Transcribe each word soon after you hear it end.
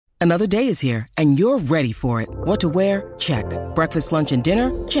Another day is here, and you're ready for it. What to wear? Check. Breakfast, lunch, and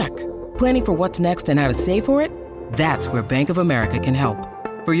dinner? Check. Planning for what's next and how to save for it? That's where Bank of America can help.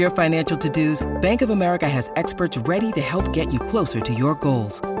 For your financial to-dos, Bank of America has experts ready to help get you closer to your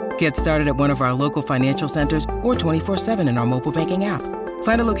goals. Get started at one of our local financial centers or 24/7 in our mobile banking app.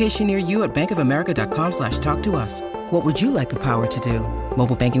 Find a location near you at bankofamerica.com/talktous. What would you like the power to do?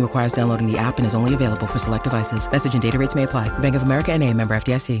 Mobile banking requires downloading the app and is only available for select devices. Message and data rates may apply. Bank of America N.A., member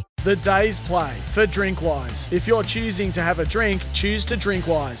FDIC. The day's play for Drinkwise. If you're choosing to have a drink, choose to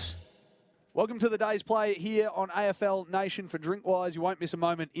Drinkwise. Welcome to the day's play here on AFL Nation for Drinkwise. You won't miss a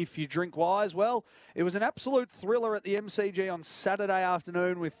moment if you drink wise. Well, it was an absolute thriller at the MCG on Saturday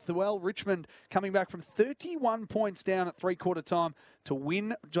afternoon with, Richmond coming back from 31 points down at three-quarter time to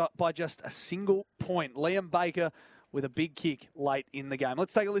win by just a single point. Liam Baker with a big kick late in the game.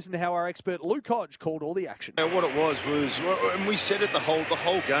 Let's take a listen to how our expert Luke Hodge called all the action. What it was, and we said it the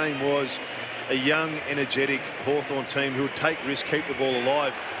whole game was a young, energetic Hawthorn team who would take risks, keep the ball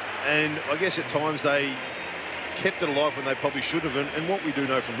alive. And I guess at times they kept it alive when they probably should have. And what we do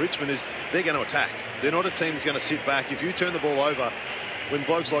know from Richmond is they're going to attack. They're not a team that's going to sit back. If you turn the ball over, when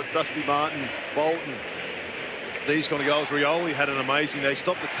blokes like Dusty Martin, Bolton, these kind of goals, Rioli had an amazing. They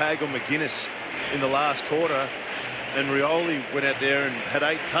stopped the tag on McGuinness in the last quarter. And Rioli went out there and had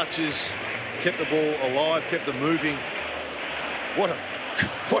 8 touches, kept the ball alive, kept them moving. What a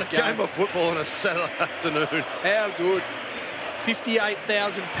game of football on a Saturday afternoon. How good.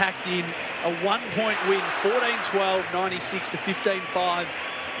 58,000 packed in, a 1-point win, 14-12, 96 to 15-5,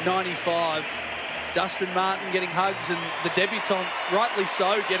 95. Dustin Martin getting hugs, and the debutant, rightly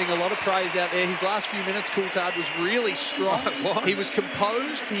so, getting a lot of praise out there. His last few minutes, Coulthard, was really strong. He was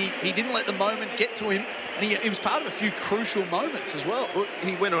composed. He didn't let the moment get to him, and he was part of a few crucial moments as well.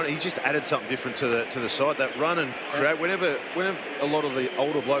 He went on. He just added something different to the side. That run and create. Whenever a lot of the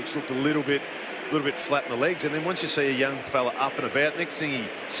older blokes looked a little bit flat in the legs, and then once you see a young fella up and about, next thing he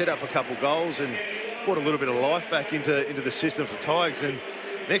set up a couple goals and brought a little bit of life back into the system for Tigers, and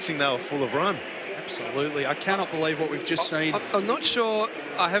next thing they were full of run. Absolutely. I cannot believe what we've just seen. I'm not sure.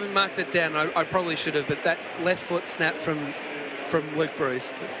 I haven't marked it down. I probably should have, but that left foot snap from Luke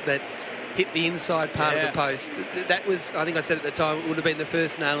Bruce that hit the inside part of the post, that was, I think I said at the time, it would have been the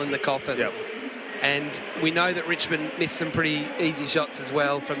first nail in the coffin. Yep. And we know that Richmond missed some pretty easy shots as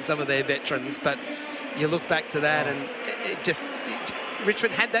well from some of their veterans, but you look back to that and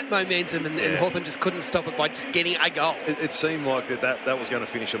Richmond had that momentum and Hawthorn just couldn't stop it by just getting a goal. It seemed like that was going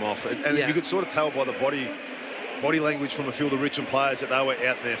to finish them off. And you could sort of tell by the body language from a few of the Richmond players that they were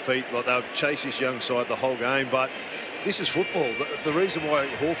out in their feet, like they would chase this young side the whole game. But this is football. The reason why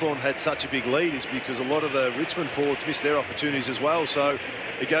Hawthorn had such a big lead is because a lot of the Richmond forwards missed their opportunities as well. So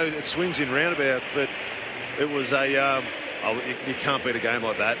it swings in roundabouts, but it was you can't beat a game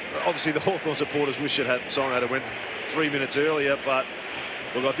like that. Obviously, the Hawthorn supporters wish Siren had went 3 minutes earlier, but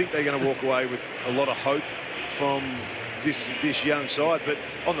look, I think they're going to walk away with a lot of hope from this young side. But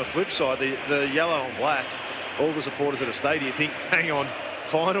on the flip side, the yellow and black, all the supporters that have stayed here think, hang on,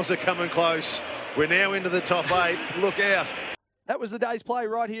 finals are coming close. We're now into the top 8. Look out. That was the day's play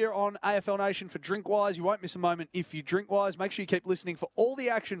right here on AFL Nation for Drinkwise. You won't miss a moment if you Drinkwise. Make sure you keep listening for all the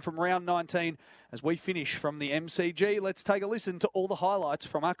action from round 19 as we finish from the MCG. Let's take a listen to all the highlights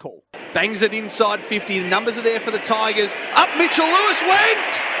from our call. Bangs it inside 50. The numbers are there for the Tigers. Up Mitchell Lewis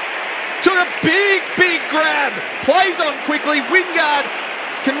went! Took a big grab. Plays on quickly. Wingard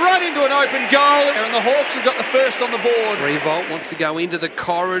can run into an open goal. And the Hawks have got the first on the board. Revolt wants to go into the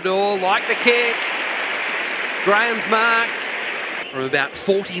corridor, like the kick. Graham's marked from about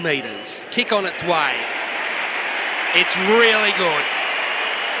 40 metres. Kick on its way. It's really good.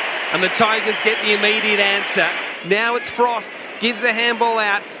 And the Tigers get the immediate answer. Now it's Frost. Gives a handball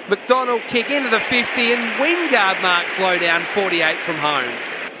out. McDonald kick into the 50 and Wingard marks low down 48 from home.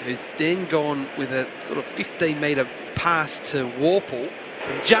 Who's then gone with a sort of 15-metre pass to Warple.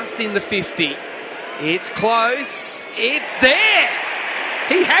 Just in the 50. It's close. It's there.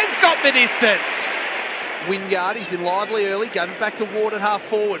 He has got the distance. Wingard, he's been lively early, gave it back to Ward at half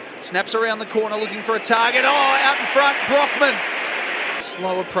forward. Snaps around the corner looking for a target. Oh, out in front, Brockman.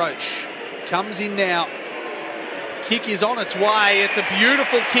 Slow approach. Comes in now. Kick is on its way. It's a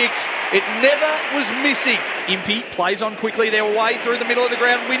beautiful kick. It never was missing. Impey plays on quickly their way through the middle of the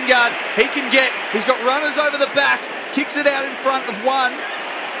ground. Wingard, he's got runners over the back. Kicks it out in front of one.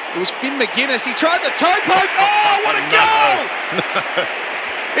 It was Finn McGuinness. He tried the toe poke. Oh, what a goal!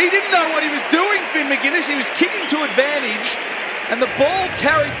 He didn't know what he was doing, Finn McGuinness. He was kicking to advantage, and the ball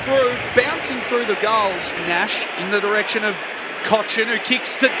carried through, bouncing through the goals. Nash in the direction of Cochin, who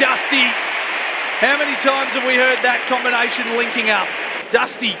kicks to Dusty. How many times have we heard that combination linking up?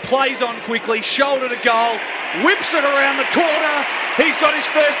 Dusty plays on quickly, shoulder to goal, whips it around the corner. He's got his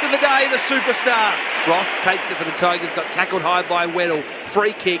first of the day, the superstar. Ross takes it for the Tigers, got tackled high by Weddle.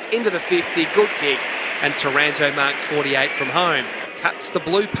 Free kick into the 50, good kick. And Taranto marks 48 from home. Cuts the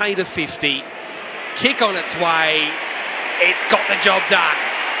blue paint of 50. Kick on its way. It's got the job done.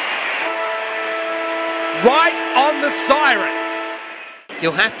 Right on the siren.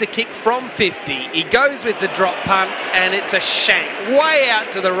 He'll have to kick from 50. He goes with the drop punt, and it's a shank way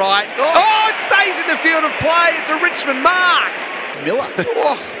out to the right. Oh, it stays in the field of play. It's a Richmond mark. Miller.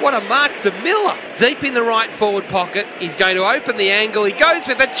 Oh, what a mark to Miller. Deep in the right forward pocket. He's going to open the angle. He goes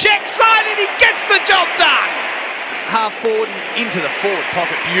with the check side, and he gets the job done. Half forward and into the forward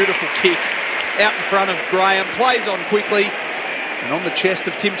pocket. Beautiful kick out in front of Graham. Plays on quickly and on the chest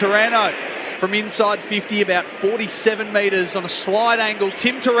of Tim Taranto. From inside 50, about 47 metres on a slide angle.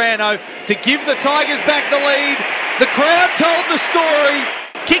 Tim Taranto to give the Tigers back the lead. The crowd told the story.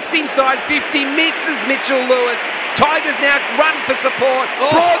 Kicks inside 50, misses Mitchell Lewis. Tigers now run for support.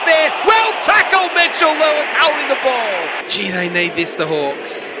 Broad there. Well tackled, Mitchell Lewis holding the ball. Gee, they need this, the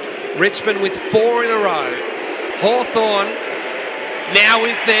Hawks. Richmond with 4 in a row. Hawthorn now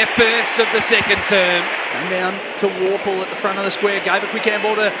with their first of the second term. Came down to Warple at the front of the square. Gave a quick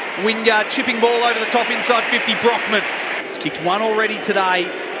handball to Wingard. Chipping ball over the top inside 50. Brockman. He's kicked one already today.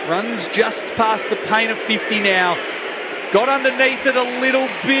 Runs just past the paint of 50 now. Got underneath it a little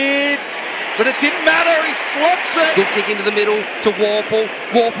bit, but it didn't matter. He slots it. Good kick into the middle to Warple.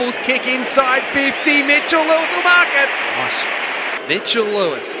 Warple's kick inside 50. Mitchell Lewis will mark it. Nice. Mitchell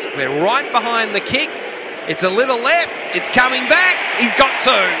Lewis. We're right behind the kick. It's a little left. It's coming back. He's got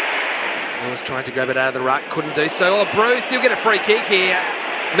 2. Lewis tried to grab it out of the ruck. Couldn't do so. Oh, Bruce, he'll get a free kick here.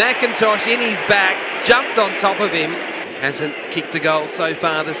 McIntosh in his back. Jumped on top of him. Hasn't kicked a goal so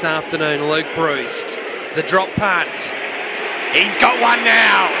far this afternoon. Luke Bruce. The drop punt. He's got one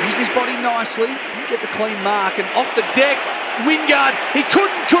now. Used his body nicely. Didn't get the clean mark. And off the deck, Wingard. He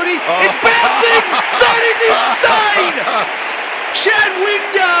couldn't, could he? Oh. It's bouncing. That is insane. Chad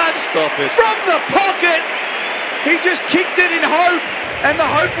Wingard. Stop it. From the pocket. He just kicked it in hope. And the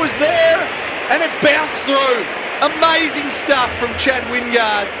hope was there. And it bounced through. Amazing stuff from Chad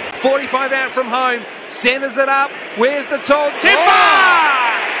Wingard. 45 out from home. Centres it up. Where's the tall tipper?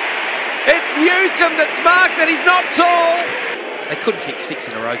 Oh. It's Newcomb that's marked that he's not tall. They couldn't kick 6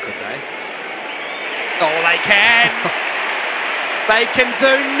 in a row, could they? Oh, they can. They can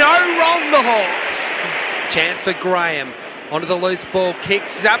do no wrong, the Hawks. Chance for Graham. Onto the loose ball.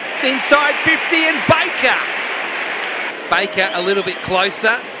 Kicks up inside 50 and Baker. Baker a little bit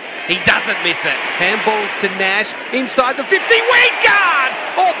closer. He doesn't miss it. Handballs to Nash. Inside the 50. Wingard!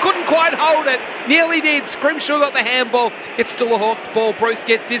 Oh, couldn't quite hold it. Nearly did. Scrimshaw got the handball. It's still a Hawks ball. Bruce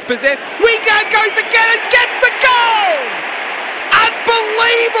gets dispossessed. Wingard goes again and gets the goal!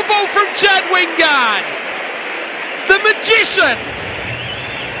 Unbelievable from Chad Wingard. The magician.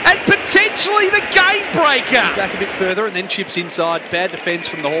 And potentially the game breaker. Back a bit further and then chips inside. Bad defence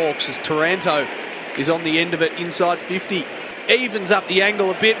from the Hawks as Taranto is on the end of it inside 50. Evens up the angle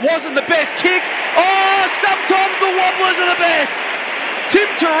a bit. Wasn't the best kick. Oh, sometimes the wobblers are the best. Tim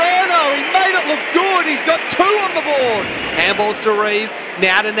Taranto, he made it look good. He's got 2 on the board. Handballs to Reeves.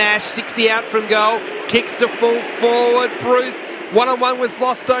 Now to Nash. 60 out from goal. Kicks to full forward. Bruce. One-on-one with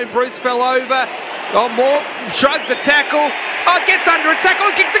Flostone. Bruce fell over. Oh, more. Shrugs a tackle. Oh, gets under a tackle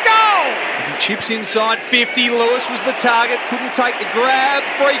and kicks a goal. As he chips inside 50. Lewis was the target. Couldn't take the grab.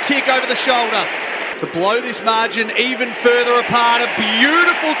 Free kick over the shoulder to blow this margin even further apart. A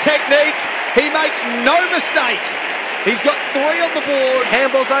beautiful technique. He makes no mistake. He's got 3 on the board.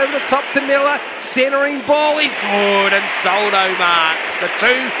 Handballs over the top to Miller. Centering ball. He's good. And Soldo marks. The 2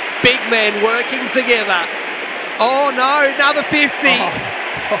 big men working together. Oh, no. Another 50.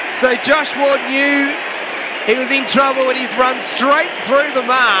 So Josh Ward knew he was in trouble when he's run straight through the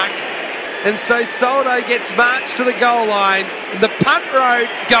mark. And so Soldo gets marched to the goal line. The punt road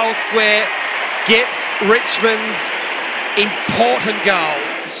goal square gets Richmond's important goal.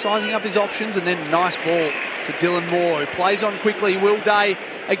 Sizing up his options and then nice ball to Dylan Moore, who plays on quickly. Will Day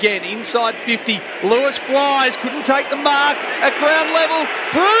again inside 50. Lewis flies, couldn't take the mark at ground level.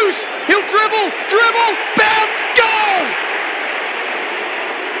 Bruce, he'll dribble, bounce, goal!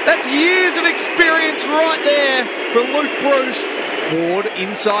 That's years of experience right there for Luke Bruce. Ward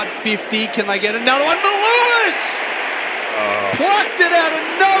inside 50. Can they get another one? But Lewis plucked it out of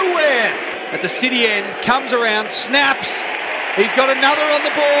nowhere. At the city end, comes around, snaps. He's got another on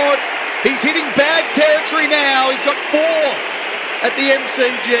the board. He's hitting bag territory now. He's got 4 at the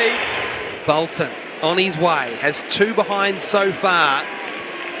MCG. Bolton on his way, has 2 behind so far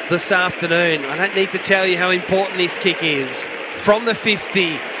this afternoon. I don't need to tell you how important this kick is. from the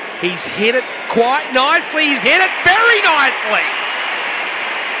 50. He's hit it quite nicely. He's hit it very nicely.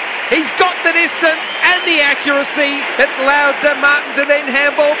 He's got the distance and the accuracy. It allowed Martin to then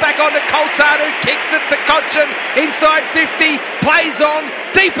handball back on to Coulthard, who kicks it to Cochin inside 50. Plays on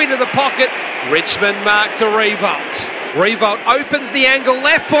deep into the pocket. Richmond mark to Revolt. Revolt opens the angle,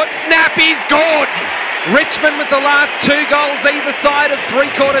 left foot snap. He's good. Richmond with the last 2 goals either side of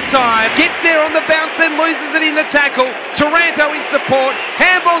three-quarter time. Gets there on the bounce, then loses it in the tackle. Taranto in support.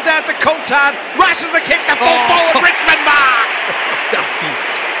 Handballs out to Coulthard. Rushes a kick to full forward. Richmond mark.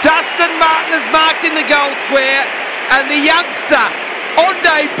 Dustin Martin is marked in the goal square, and the youngster on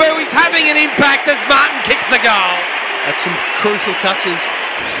debut is having an impact as Martin kicks the goal. That's some crucial touches.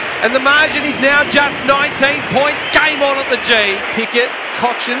 And the margin is now just 19 points. Game on at the G. Pickett,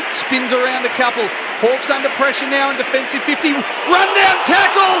 Cochin spins around a couple. Hawks under pressure now in defensive 50. Run down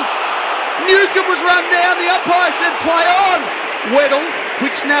tackle! Newcomb was run down. The umpire said play on. Weddle,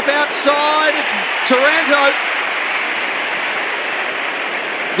 quick snap outside. It's Taranto.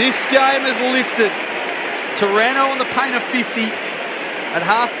 This game has lifted. Taranto on the paint of 50 at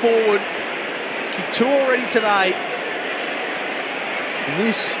half forward. Kicked 2 already today. And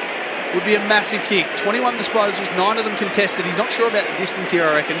this would be a massive kick. 21 disposals, 9 of them contested. He's not sure about the distance here,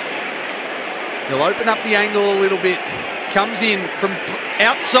 I reckon. He'll open up the angle a little bit. Comes in from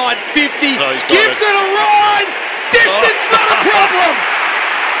outside 50. Gives it a ride. Distance not a problem.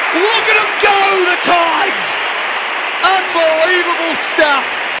 Look at him go, the Tigers. Unbelievable stuff.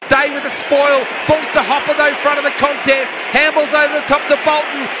 Day with a spoil, falls to Hopper though, front of the contest. Handballs over the top to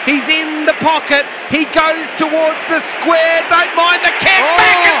Bolton. He's in the pocket. He goes towards the square. Don't mind the kick.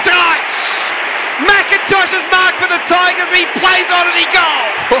 McIntosh is marked for the Tigers. He plays on and he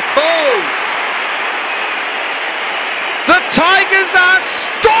goes. The Tigers are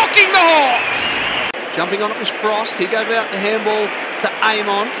stalking the Hawks. Jumping on it was Frost. He gave out the handball to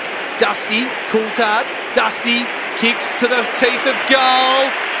Amon. Dusty, Coulthard. Dusty kicks to the teeth of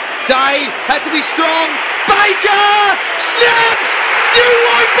goal. Day had to be strong. Baker snaps! You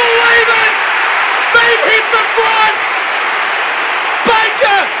won't believe it! They've hit the front!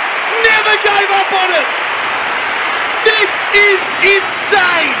 Baker never gave up on it! This is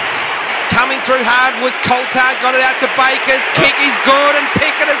insane! Coming through hard was Coulthard, got it out to Baker's kick is good, and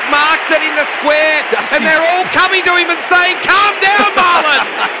Pickett has marked it in the square. And they're all coming to him and saying, calm down, Marlon!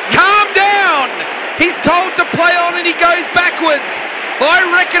 Calm down! He's told to play on and he goes backwards. I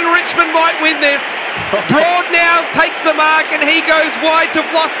reckon Richmond might win this. Broad now takes the mark and he goes wide to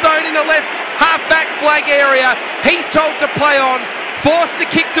Flostone in the left half-back flag area. He's told to play on. Forced to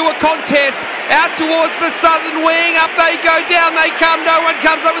kick to a contest. Out towards the southern wing. Up they go, down they come. No one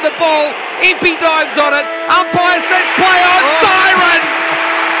comes up with the ball. Impey dives on it. Umpire says play on. Siren!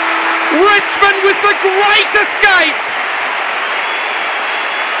 Richmond with the great escape.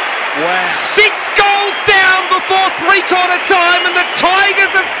 Wow. 6 goals down before three-quarter time, and the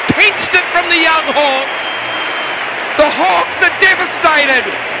Tigers have pinched it from the young Hawks. The Hawks are devastated.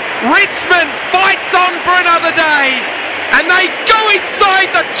 Richmond fights on for another day, and they go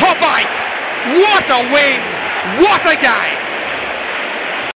inside the top 8. What a win! What a game!